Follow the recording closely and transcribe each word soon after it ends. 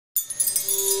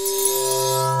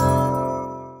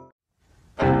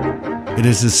It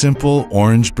is a simple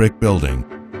orange brick building,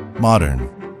 modern,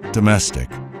 domestic,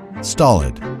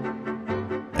 stolid.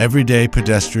 Everyday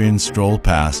pedestrians stroll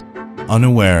past,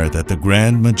 unaware that the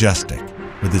grand Majestic,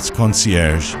 with its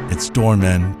concierge, its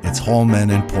doormen, its hallmen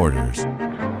and porters,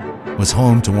 was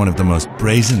home to one of the most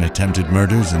brazen attempted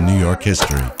murders in New York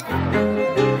history.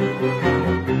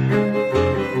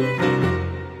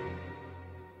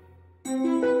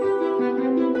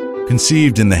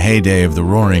 Conceived in the heyday of the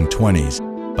Roaring '20s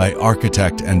by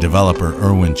architect and developer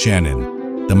Irwin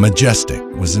Shannon, the Majestic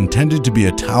was intended to be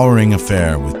a towering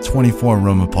affair with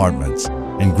 24-room apartments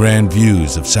and grand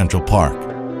views of Central Park.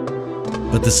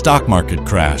 But the stock market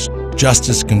crashed just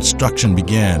as construction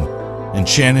began, and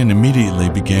Shannon immediately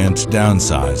began to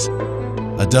downsize.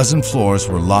 A dozen floors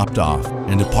were lopped off,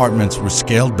 and apartments were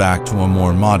scaled back to a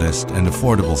more modest and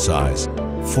affordable size,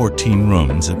 14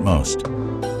 rooms at most.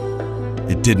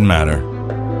 It didn't matter.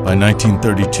 By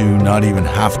 1932, not even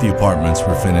half the apartments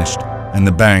were finished, and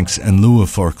the banks, in lieu of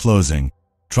foreclosing,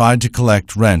 tried to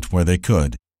collect rent where they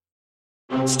could.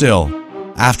 Still,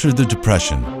 after the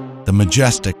Depression, the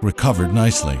Majestic recovered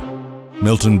nicely.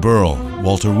 Milton Berle,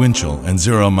 Walter Winchell, and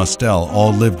Zero Mostel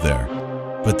all lived there,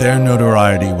 but their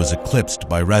notoriety was eclipsed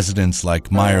by residents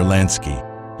like Meyer Lansky,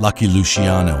 Lucky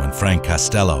Luciano, and Frank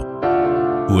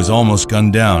Costello, who was almost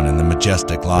gunned down in the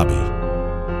Majestic lobby.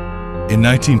 In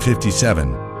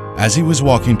 1957, as he was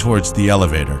walking towards the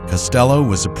elevator, Costello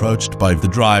was approached by the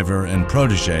driver and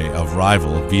protege of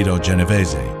rival Vito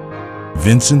Genovese,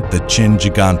 Vincent the Chin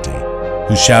Gigante,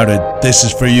 who shouted, "This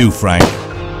is for you, Frank."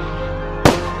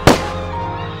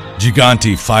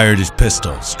 Gigante fired his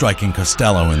pistol, striking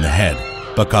Costello in the head,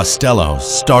 but Costello,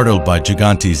 startled by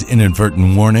Gigante's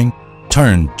inadvertent warning,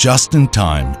 turned just in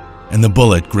time, and the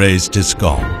bullet grazed his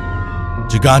skull.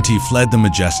 Gigante fled the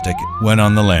Majestic, went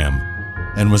on the lam,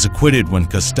 and was acquitted when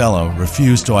Costello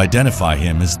refused to identify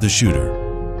him as the shooter.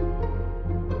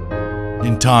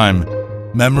 In time,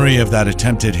 memory of that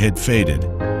attempted hit faded,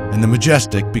 and the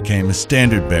Majestic became a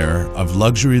standard-bearer of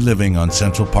luxury living on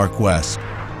Central Park West.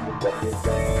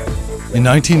 In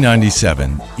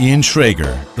 1997, Ian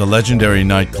Schrager, the legendary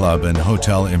nightclub and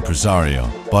hotel impresario,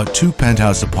 bought 2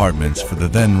 penthouse apartments for the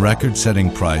then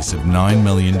record-setting price of $9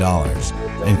 million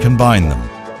and combined them.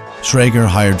 Schrager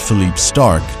hired Philippe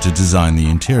Stark to design the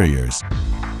interiors,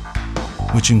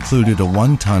 which included a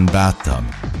 1-ton bathtub.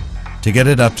 To get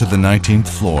it up to the 19th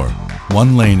floor,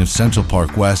 one lane of Central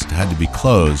Park West had to be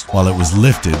closed while it was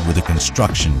lifted with a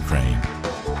construction crane.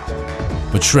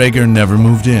 But Schrager never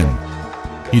moved in.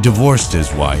 He divorced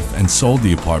his wife and sold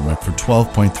the apartment for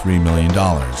 $12.3 million.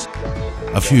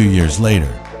 A few years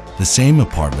later, the same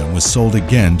apartment was sold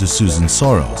again to Susan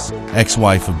Soros,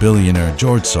 ex-wife of billionaire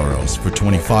George Soros, for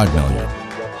 $25 million.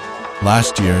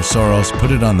 Last year, Soros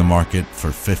put it on the market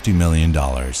for $50 million.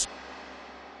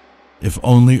 If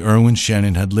only Irwin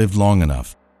Shannon had lived long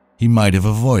enough, he might have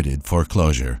avoided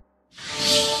foreclosure.